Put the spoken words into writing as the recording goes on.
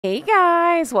Hey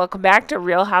guys, welcome back to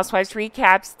Real Housewives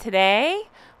Recaps. Today,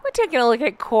 we're taking a look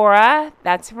at Quora.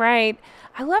 That's right.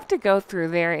 I love to go through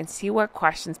there and see what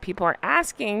questions people are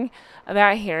asking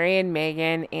about Harry and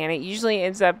Meghan, and it usually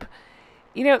ends up,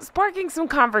 sparking some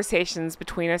conversations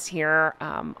between us here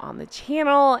on the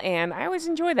channel, and I always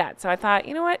enjoy that. So I thought,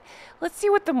 you know what? Let's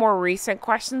see what the more recent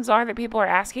questions are that people are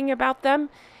asking about them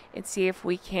and see if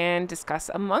we can discuss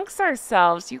amongst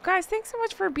ourselves. You guys, thanks so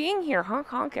much for being here. Honk,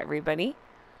 honk, everybody.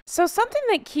 So something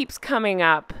that keeps coming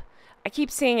up, I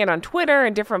keep seeing it on Twitter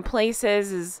and different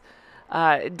places, is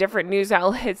different news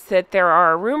outlets, that there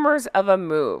are rumors of a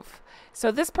move.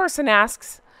 So this person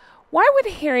asks, why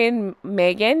would Harry and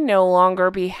Meghan no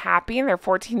longer be happy in their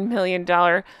 $14 million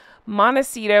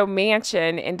Montecito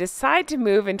mansion and decide to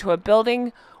move into a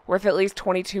building worth at least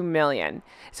 $22 million?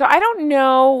 So I don't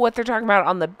know what they're talking about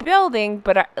on the building,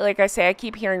 but like I say, I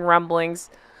keep hearing rumblings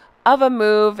of a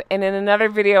move. And in another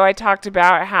video, I talked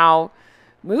about how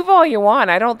move all you want.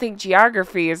 I don't think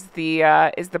geography is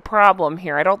the problem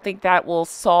here. I don't think that will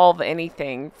solve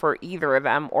anything for either of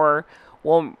them or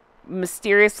will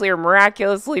mysteriously or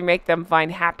miraculously make them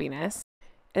find happiness.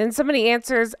 And then somebody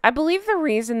answers, I believe the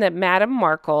reason that Madame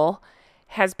Markle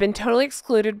has been totally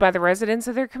excluded by the residents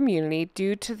of their community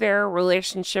due to their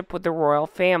relationship with the royal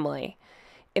family.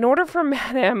 In order for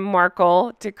Madame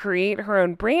Markle to create her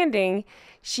own branding,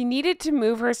 she needed to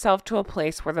move herself to a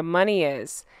place where the money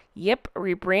is. Yep,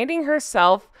 rebranding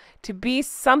herself to be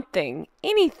something,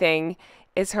 anything,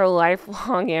 is her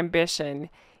lifelong ambition.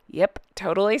 Yep,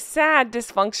 totally sad,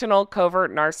 dysfunctional,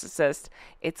 covert narcissist.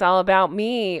 It's all about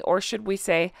me, or should we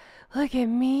say, look at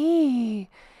me.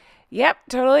 Yep,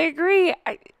 totally agree.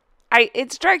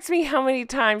 It strikes me how many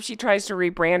times she tries to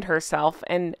rebrand herself,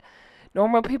 and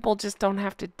normal people just don't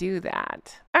have to do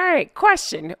that. All right,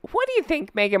 question. What do you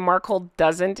think Meghan Markle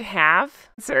doesn't have?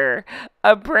 Answer: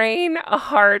 a brain, a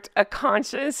heart, a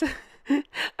conscience,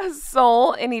 a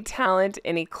soul, any talent,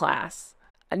 any class.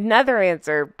 Another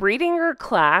answer: breeding her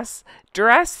class,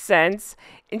 dress sense,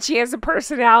 and she has a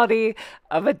personality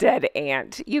of a dead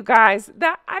ant. You guys,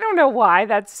 that I don't know why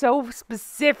that's so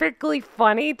specifically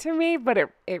funny to me, but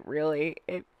it really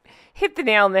hit the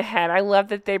nail on the head. I love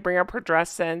that they bring up her dress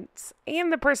sense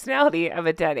and the personality of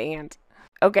a dead ant.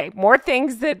 Okay, more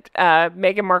things that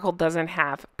Meghan Markle doesn't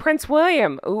have. Prince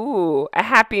William, ooh, a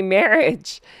happy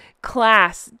marriage,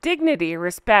 class, dignity,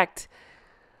 respect,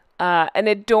 an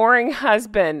adoring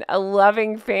husband, a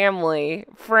loving family,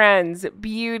 friends,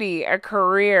 beauty, a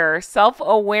career,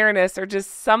 self-awareness are just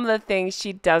some of the things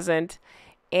she doesn't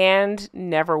and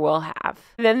never will have.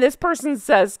 Then this person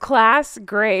says class,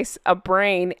 grace, a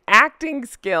brain, acting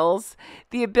skills,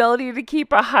 the ability to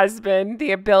keep a husband,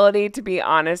 the ability to be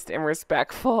honest and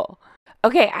respectful.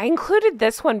 Okay, I included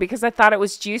this one because I thought it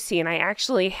was juicy and I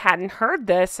actually hadn't heard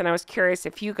this and I was curious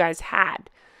if you guys had.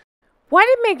 Why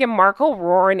did Meghan Markle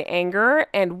roar in anger,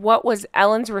 and what was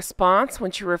Ellen's response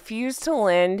when she refused to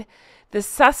lend the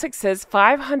Sussexes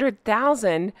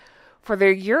 $500,000 for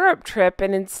their Europe trip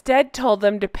and instead told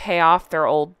them to pay off their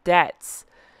old debts?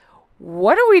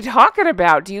 What are we talking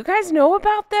about? Do you guys know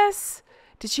about this?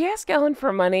 Did she ask Ellen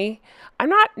for money? I'm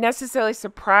not necessarily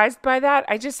surprised by that.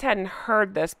 I just hadn't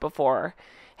heard this before.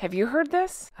 Have you heard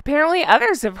this? Apparently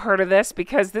others have heard of this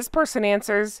because this person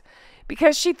answers,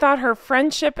 because she thought her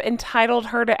friendship entitled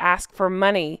her to ask for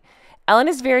money. Ellen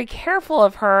is very careful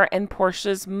of her and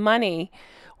Portia's money,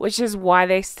 which is why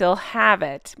they still have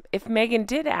it. If Meghan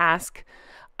did ask,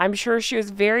 I'm sure she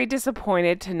was very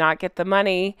disappointed to not get the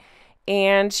money,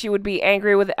 and she would be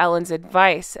angry with Ellen's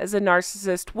advice, as a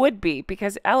narcissist would be,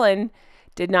 because Ellen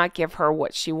did not give her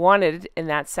what she wanted in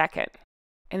that second.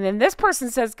 And then this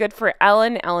person says, good for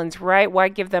Ellen. Ellen's right. Why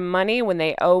give them money when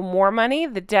they owe more money?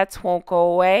 The debts won't go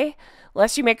away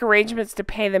unless you make arrangements to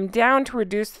pay them down to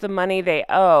reduce the money they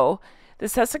owe. The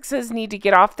Sussexes need to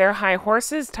get off their high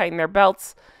horses, tighten their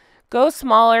belts, go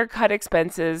smaller, cut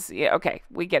expenses. Yeah, okay,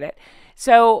 we get it.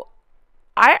 So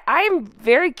I'm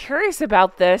very curious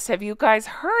about this. Have you guys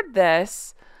heard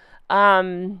this?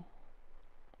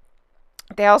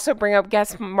 They also bring up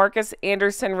guest Marcus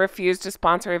Anderson refused to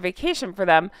sponsor a vacation for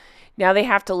them. Now they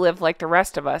have to live like the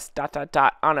rest of us, ...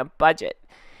 on a budget.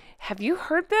 Have you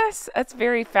heard this? That's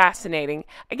very fascinating.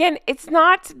 Again, it's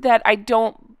not that I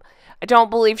don't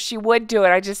believe she would do it.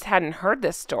 I just hadn't heard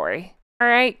this story. All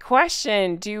right,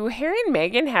 question. Do Harry and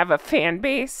Meghan have a fan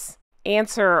base?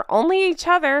 Answer: only each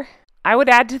other. I would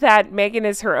add to that, Meghan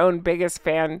is her own biggest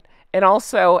fan. And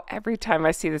also, every time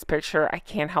I see this picture, I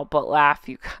can't help but laugh,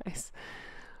 you guys.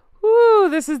 Ooh,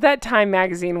 this is that Time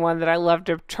magazine one that I love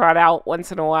to trot out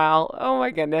once in a while. Oh my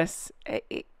goodness.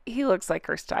 He looks like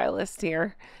her stylist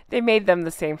here. They made them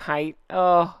the same height.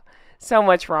 Oh, So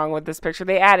much wrong with this picture.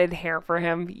 They added hair for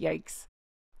him. Yikes.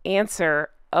 Answer.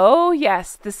 Oh,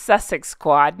 yes, the Sussex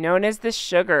squad, known as the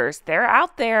Sugars. They're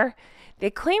out there. They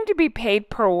claim to be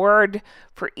paid per word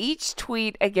for each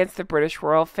tweet against the British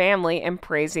royal family and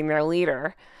praising their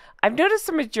leader. I've noticed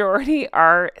the majority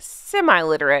are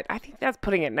semi-literate. I think that's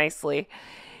putting it nicely.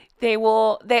 They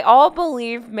all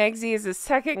believe Megsy is a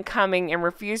second coming and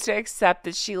refuse to accept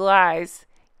that she lies,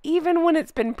 even when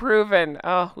it's been proven.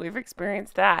 Oh, we've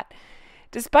experienced that.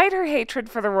 Despite her hatred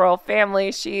for the royal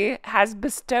family, she has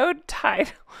bestowed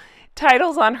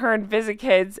titles on her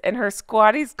Invisikids, and her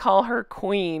squaddies call her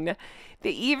queen.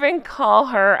 They even call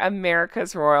her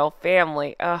America's royal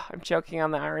family. Oh, I'm choking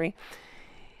on the irony.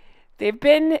 They've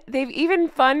even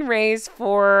fundraised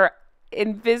for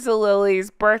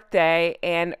Invisilily's birthday,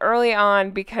 and early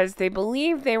on, because they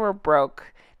believed they were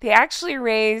broke, they actually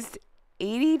raised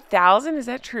 80,000. Is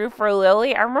that true for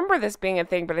Lily? I remember this being a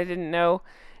thing, but I didn't know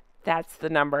that's the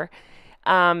number.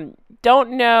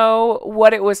 Don't know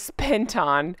what it was spent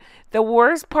on. The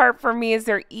worst part for me is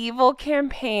their evil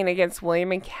campaign against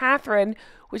William and Catherine,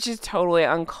 which is totally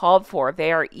uncalled for.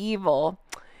 They are evil.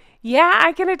 Yeah,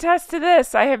 I can attest to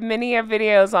this. I have many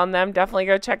videos on them. Definitely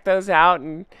go check those out,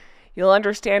 and you'll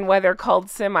understand why they're called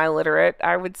semi-literate.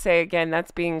 I would say, again,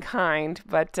 that's being kind.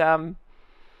 But,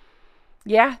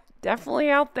 yeah, definitely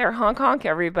out there. Honk, honk,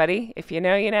 everybody. If you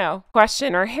know, you know.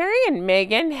 Question, are Harry and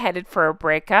Meghan headed for a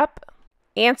breakup?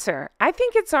 Answer, I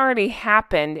think it's already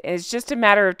happened. It's just a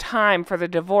matter of time for the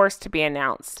divorce to be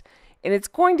announced. And it's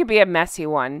going to be a messy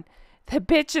one. The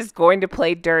bitch is going to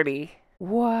play dirty.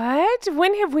 What?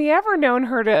 When have we ever known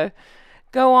her to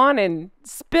go on and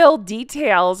spill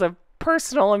details of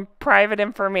personal and private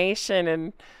information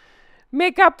and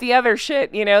make up the other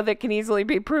shit, that can easily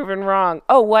be proven wrong?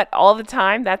 Oh, what? All the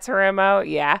time? That's her MO?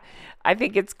 Yeah. I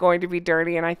think it's going to be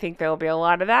dirty, and I think there'll be a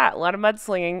lot of that, a lot of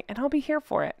mudslinging, and I'll be here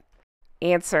for it.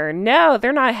 Answer, no,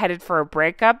 they're not headed for a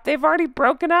breakup. They've already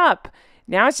broken up.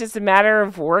 Now it's just a matter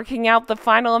of working out the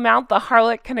final amount the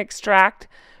harlot can extract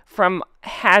from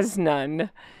has none.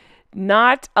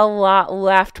 Not a lot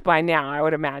left by now, I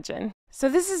would imagine. So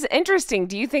this is interesting.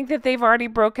 Do you think that they've already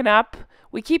broken up?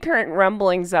 We keep hearing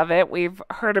rumblings of it. We've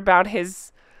heard about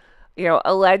his,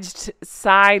 alleged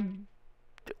side,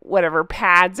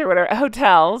 pads or whatever,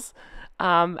 hotels.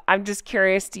 I'm just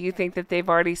curious, do you think that they've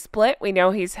already split? We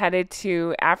know he's headed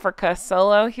to Africa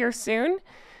solo here soon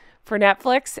for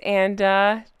Netflix, and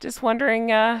just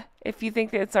wondering if you think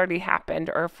that it's already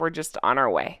happened or if we're just on our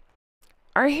way.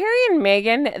 Are Harry and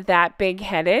Meghan that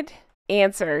big-headed?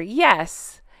 Answer,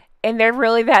 yes. And they're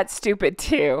really that stupid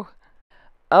too.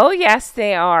 Oh, yes,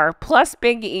 they are. Plus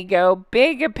big ego,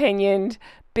 big opinioned,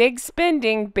 big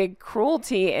spending, big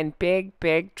cruelty, and big,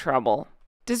 big trouble.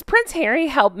 Does Prince Harry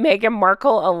help Meghan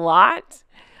Markle a lot?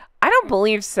 I don't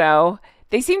believe so.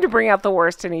 They seem to bring out the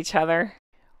worst in each other.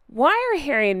 Why are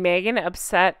Harry and Meghan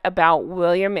upset about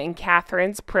William and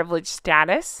Catherine's privileged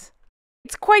status?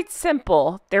 It's quite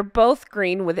simple. They're both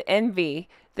green with envy.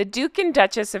 The Duke and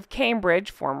Duchess of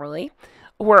Cambridge, formerly,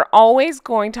 were always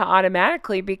going to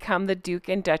automatically become the Duke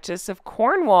and Duchess of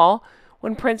Cornwall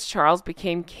when Prince Charles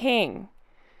became king,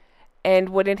 and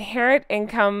would inherit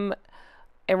income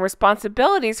and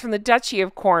responsibilities from the Duchy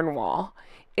of Cornwall.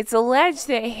 It's alleged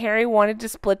that Harry wanted to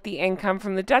split the income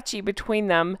from the duchy between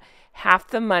them, half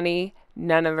the money,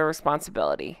 none of the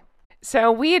responsibility.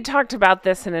 So we had talked about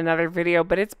this in another video,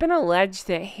 but it's been alleged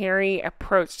that Harry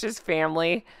approached his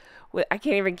family with, I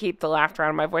can't even keep the laughter out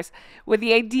of my voice, with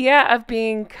the idea of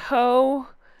being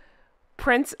co-Prince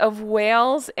of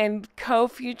Wales and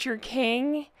co-future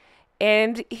king,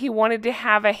 and he wanted to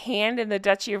have a hand in the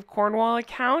Duchy of Cornwall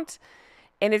account,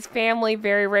 and his family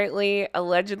very rightly,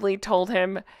 allegedly told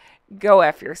him, go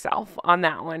F yourself on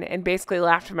that one, and basically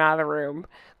laughed him out of the room.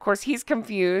 Of course, he's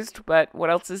confused, but what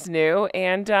else is new?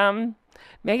 And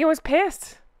Meghan was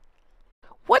pissed.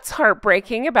 What's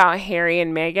heartbreaking about Harry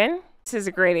and Meghan? This is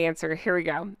a great answer. Here we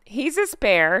go. He's a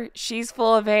spare. She's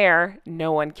full of air.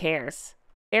 No one cares.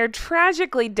 They're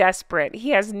tragically desperate. He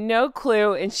has no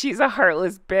clue, and she's a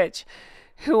heartless bitch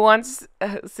who wants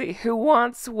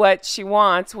what she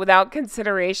wants without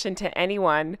consideration to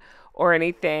anyone or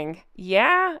anything.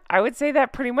 Yeah, I would say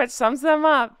that pretty much sums them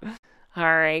up.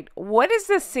 All right. What is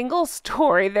the single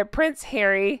story that Prince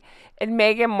Harry and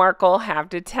Meghan Markle have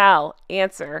to tell?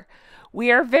 Answer,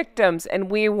 we are victims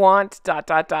and we want ...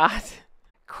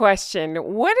 Question,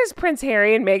 what is Prince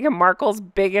Harry and Meghan Markle's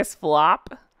biggest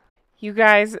flop? You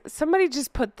guys, somebody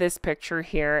just put this picture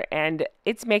here, and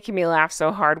it's making me laugh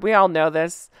so hard. We all know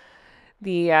this.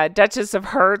 The Duchess of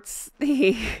Hertz.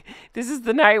 This is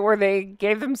the night where they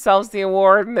gave themselves the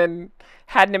award and then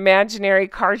had an imaginary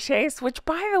car chase, which,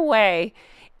 by the way,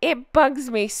 it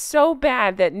bugs me so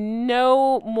bad that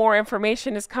no more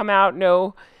information has come out.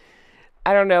 No,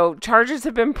 I don't know, charges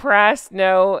have been pressed.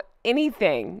 No,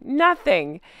 anything,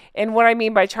 nothing. And what I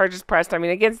mean by charges pressed, I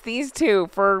mean against these two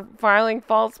for filing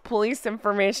false police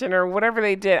information or whatever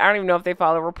they did. I don't even know if they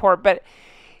filed a report, but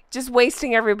just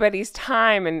wasting everybody's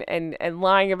time and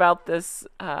lying about this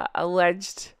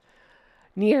alleged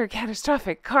near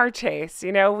catastrophic car chase.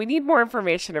 You know, we need more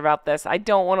information about this. I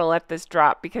don't want to let this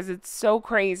drop because it's so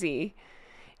crazy.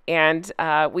 And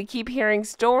we keep hearing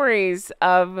stories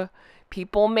of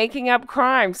people making up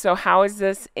crimes. So how is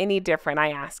this any different,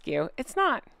 I ask you? It's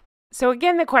not. So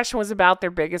again, the question was about their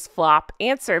biggest flop.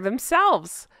 Answer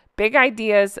themselves. Big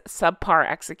ideas, subpar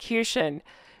execution.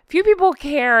 Few people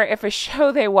care if a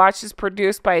show they watch is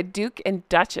produced by a Duke and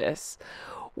Duchess.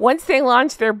 Once they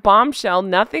launched their bombshell,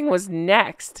 nothing was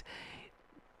next.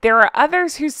 There are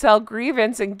others who sell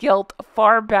grievance and guilt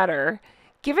far better.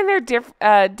 Given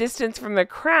their distance from the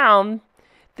crown,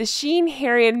 the sheen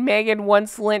Harry and Meghan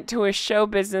once lent to a show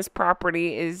business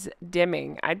property is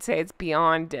dimming. I'd say it's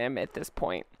beyond dim at this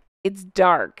point. It's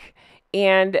dark.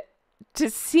 And to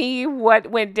see what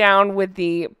went down with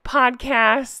the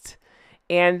podcast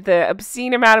and the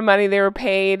obscene amount of money they were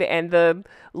paid and the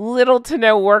little to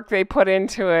no work they put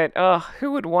into it. Oh,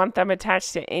 who would want them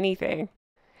attached to anything?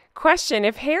 Question,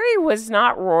 if Harry was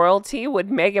not royalty, would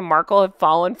Meghan Markle have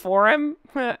fallen for him?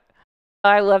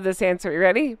 I love this answer. You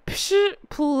ready? Psh,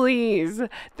 please.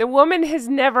 The woman has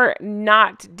never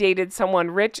not dated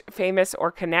someone rich, famous, or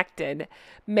connected.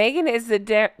 Meghan is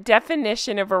the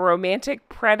definition of a romantic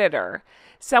predator.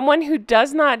 Someone who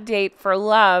does not date for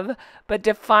love, but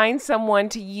defines someone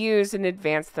to use and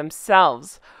advance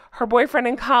themselves. Her boyfriend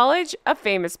in college, a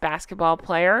famous basketball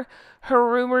player. Her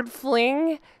rumored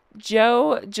fling,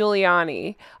 Joe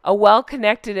Giuliani, a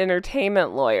well-connected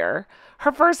entertainment lawyer.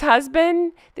 Her first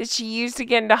husband that she used to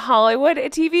get into Hollywood, a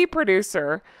TV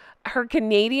producer. Her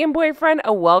Canadian boyfriend,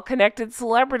 a well-connected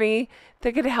celebrity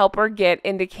that could help her get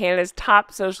into Canada's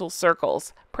top social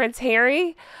circles. Prince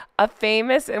Harry, a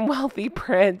famous and wealthy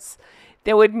prince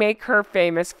that would make her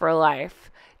famous for life.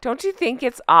 Don't you think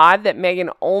it's odd that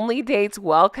Meghan only dates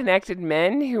well-connected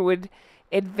men who would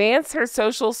advance her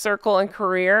social circle and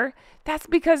career? That's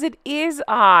because it is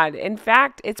odd. In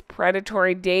fact, it's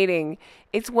predatory dating.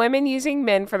 It's women using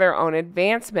men for their own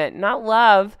advancement, not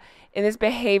love, and this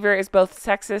behavior is both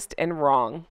sexist and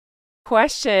wrong.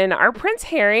 Question, are Prince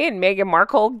Harry and Meghan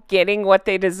Markle getting what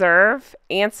they deserve?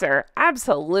 Answer,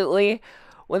 absolutely,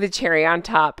 with a cherry on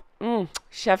top.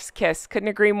 Chef's kiss. Couldn't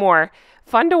agree more.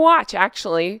 Fun to watch,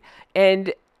 actually.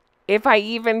 And if I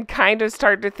even kind of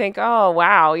start to think, oh,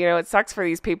 wow, you know, it sucks for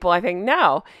these people, I think,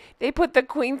 no, they put the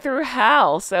queen through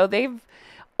hell. So they've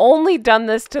only done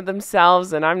this to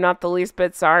themselves, and I'm not the least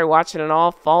bit sorry watching it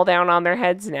all fall down on their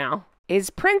heads now. Is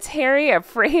Prince Harry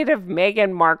afraid of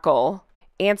Meghan Markle?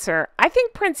 Answer, I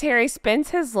think Prince Harry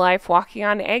spends his life walking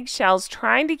on eggshells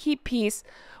trying to keep peace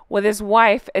with his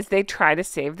wife as they try to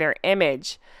save their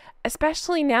image,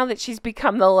 especially now that she's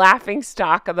become the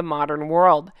laughingstock of the modern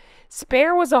world.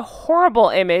 Spare was a horrible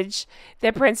image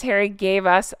that Prince Harry gave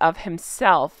us of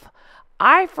himself.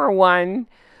 I, for one,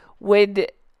 would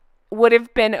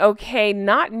have been okay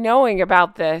not knowing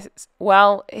about this.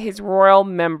 Well, his royal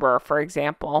member, for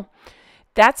example.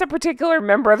 That's a particular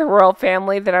member of the royal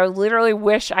family that I literally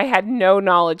wish I had no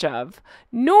knowledge of.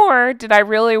 Nor did I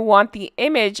really want the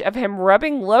image of him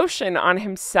rubbing lotion on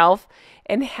himself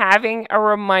and having a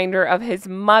reminder of his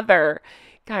mother.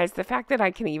 Guys, the fact that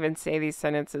I can even say these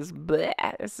sentences, bleh,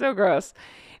 is so gross.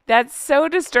 That's so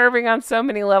disturbing on so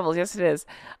many levels. Yes, it is.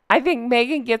 I think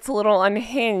Meghan gets a little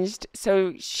unhinged,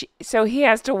 so he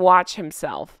has to watch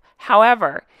himself.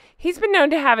 However, he's been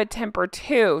known to have a temper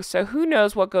too, so who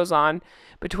knows what goes on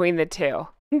between the two.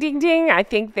 Ding, ding, ding. I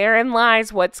think therein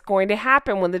lies what's going to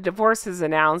happen when the divorce is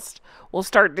announced. We'll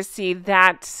start to see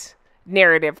that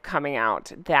narrative coming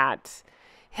out, that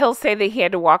he'll say that he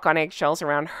had to walk on eggshells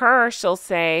around her. She'll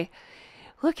say,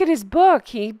 look at his book.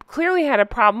 He clearly had a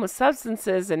problem with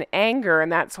substances and anger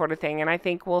and that sort of thing. And I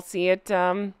think we'll see it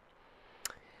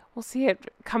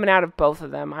coming out of both of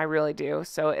them. I really do.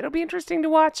 So it'll be interesting to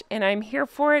watch, and I'm here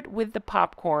for it with the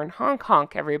popcorn. Honk,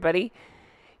 honk, everybody.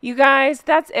 You guys,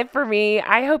 that's it for me.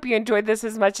 I hope you enjoyed this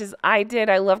as much as I did.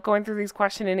 I love going through these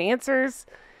question and answers.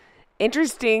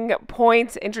 Interesting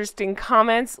points, interesting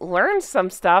comments. Learned some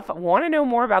stuff. Want to know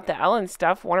more about the Ellen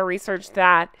stuff. Want to research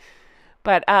that.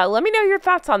 But let me know your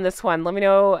thoughts on this one. Let me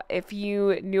know if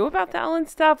you knew about the Ellen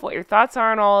stuff, what your thoughts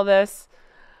are on all of this.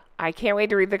 I can't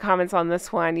wait to read the comments on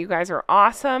this one. You guys are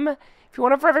awesome. If you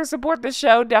want to further support the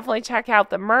show, definitely check out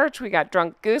the merch. We got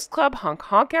Drunk Goose Club, honk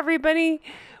honk everybody.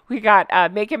 We got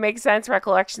Make It Make Sense,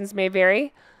 Recollections May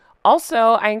Vary.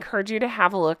 Also, I encourage you to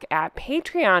have a look at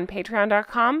Patreon,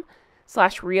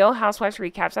 patreon.com/Real Housewives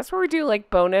Recaps. That's where we do like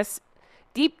bonus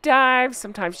deep dives.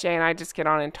 Sometimes Jay and I just get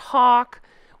on and talk.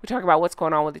 We talk about what's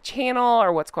going on with the channel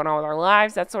or what's going on with our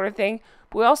lives, that sort of thing.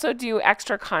 But we also do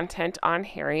extra content on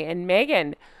Harry and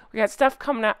Meghan. We got stuff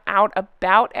coming out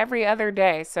about every other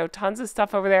day. So tons of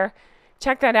stuff over there.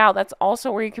 Check that out. That's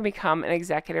also where you can become an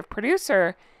executive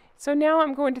producer. So now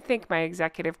I'm going to thank my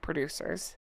executive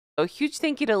producers. A huge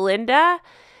thank you to Linda.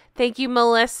 Thank you,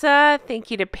 Melissa. Thank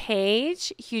you to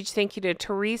Paige. Huge thank you to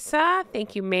Teresa.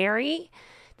 Thank you, Mary.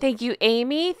 Thank you,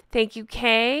 Amy. Thank you,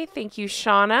 Kay. Thank you,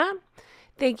 Shauna.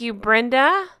 Thank you,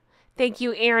 Brenda. Thank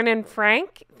you, Aaron and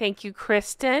Frank. Thank you,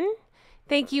 Kristen.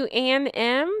 Thank you, Ann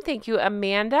M. Thank you,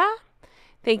 Amanda.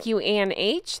 Thank you, Ann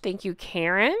H. Thank you,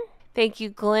 Karen. Thank you,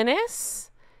 Glynis.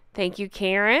 Thank you,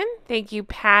 Karen. Thank you,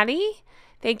 Patty.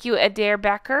 Thank you, Adair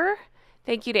Becker.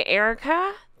 Thank you to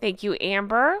Erica. Thank you,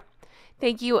 Amber.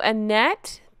 Thank you,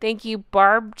 Annette. Thank you,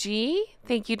 Barb G.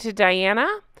 Thank you to Diana.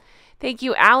 Thank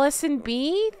you, Allison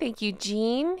B. Thank you,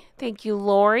 Jean. Thank you,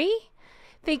 Lori.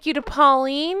 Thank you to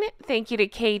Pauline. Thank you to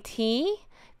KT.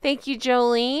 Thank you,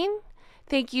 Jolene.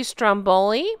 Thank you,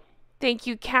 Stromboli. Thank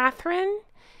you, Catherine.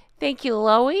 Thank you,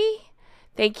 Loie.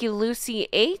 Thank you, Lucy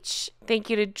H.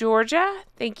 Thank you to Georgia.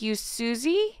 Thank you,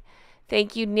 Susie.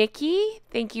 Thank you, Nikki.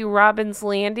 Thank you, Robin's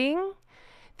Landing.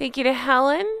 Thank you to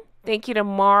Helen. Thank you to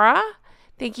Mara.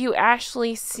 Thank you,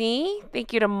 Ashley C.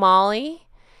 Thank you to Molly.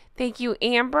 Thank you,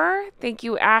 Amber. Thank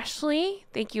you, Ashley.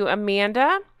 Thank you,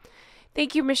 Amanda.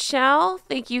 Thank you, Michelle.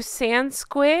 Thank you, Sand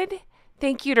Squid.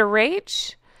 Thank you to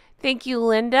Rach. Thank you,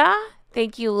 Linda.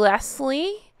 Thank you,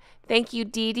 Leslie. Thank you,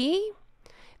 Dee Dee.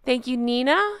 Thank you,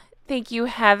 Nina. Thank you,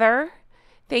 Heather.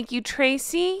 Thank you,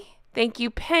 Tracy. Thank you,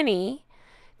 Penny.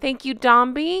 Thank you,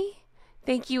 Domby.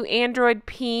 Thank you, Android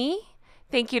P.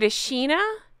 Thank you to Sheena.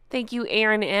 Thank you,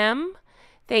 Aaron M.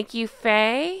 Thank you,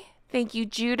 Faye. Thank you,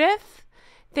 Judith.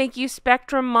 Thank you,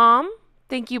 Spectrum Mom.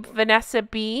 Thank you, Vanessa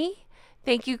B.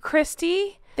 Thank you,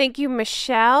 Christy. Thank you,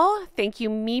 Michelle. Thank you,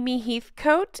 Mimi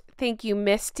Heathcote. Thank you,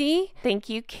 Misty. Thank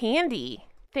you, Candy.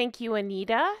 Thank you,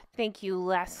 Anita. Thank you,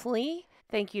 Leslie.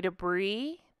 Thank you to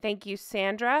Bree. Thank you,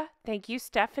 Sandra. Thank you,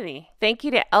 Stephanie. Thank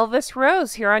you to Elvis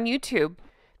Rose here on YouTube.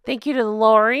 Thank you to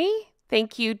Lori.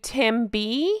 Thank you, Tim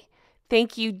B.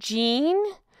 Thank you, Jean.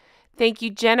 Thank you,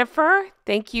 Jennifer.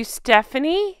 Thank you,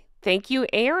 Stephanie. Thank you,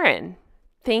 Aaron.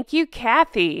 Thank you,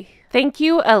 Kathy. Thank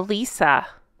you, Elisa.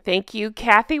 Thank you,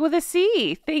 Kathy with a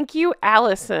C. Thank you,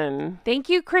 Allison. Thank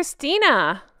you,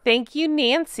 Christina. Thank you,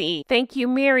 Nancy. Thank you,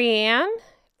 Marianne.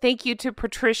 Thank you to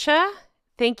Patricia.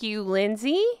 Thank you,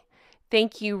 Lindsay.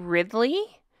 Thank you,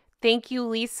 Ridley. Thank you,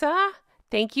 Lisa.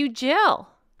 Thank you, Jill.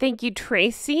 Thank you,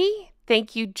 Tracy.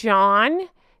 Thank you, John.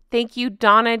 Thank you,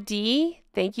 Donna D.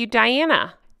 Thank you,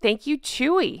 Diana. Thank you,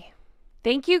 Chewy.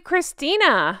 Thank you,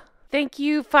 Christina. Thank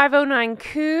you, 509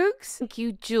 Cougs. Thank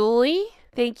you, Julie.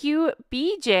 Thank you,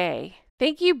 BJ.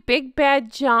 Thank you, Big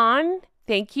Bad John.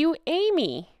 Thank you,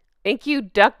 Amy. Thank you,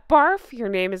 Duck Barf. Your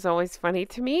name is always funny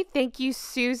to me. Thank you,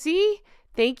 Susie.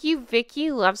 Thank you,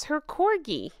 Vicky loves her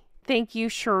corgi. Thank you,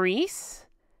 Charisse.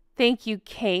 Thank you,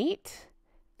 Kate.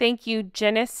 Thank you,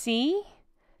 Genesee.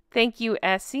 Thank you,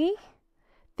 Essie.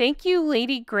 Thank you,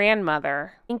 Lady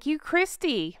Grandmother. Thank you,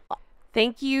 Christy.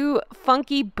 Thank you,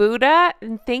 Funky Buddha.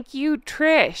 And thank you,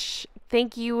 Trish.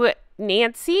 Thank you,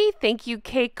 Nancy. Thank you,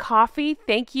 Kate Coffee.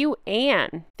 Thank you,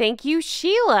 Anne. Thank you,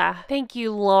 Sheila. Thank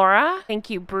you, Laura. Thank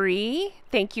you, Bree.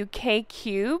 Thank you, K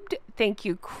Cubed. Thank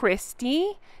you,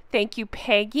 Christy. Thank you,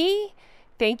 Peggy.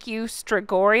 Thank you,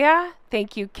 Stragoria.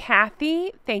 Thank you,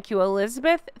 Kathy. Thank you,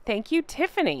 Elizabeth. Thank you,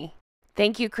 Tiffany.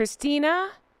 Thank you,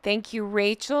 Christina. Thank you,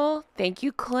 Rachel. Thank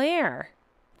you, Claire.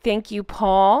 Thank you,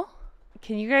 Paul.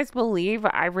 Can you guys believe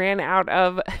I ran out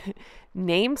of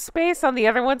namespace on the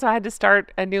other one, so I had to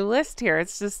start a new list here.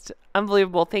 It's just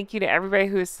unbelievable. Thank you to everybody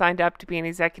who has signed up to be an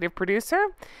executive producer.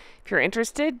 If you're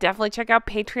interested, definitely check out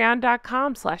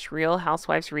patreon.com/Real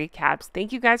Housewives Recaps.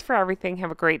 Thank you guys for everything.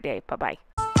 Have a great day. Bye-bye.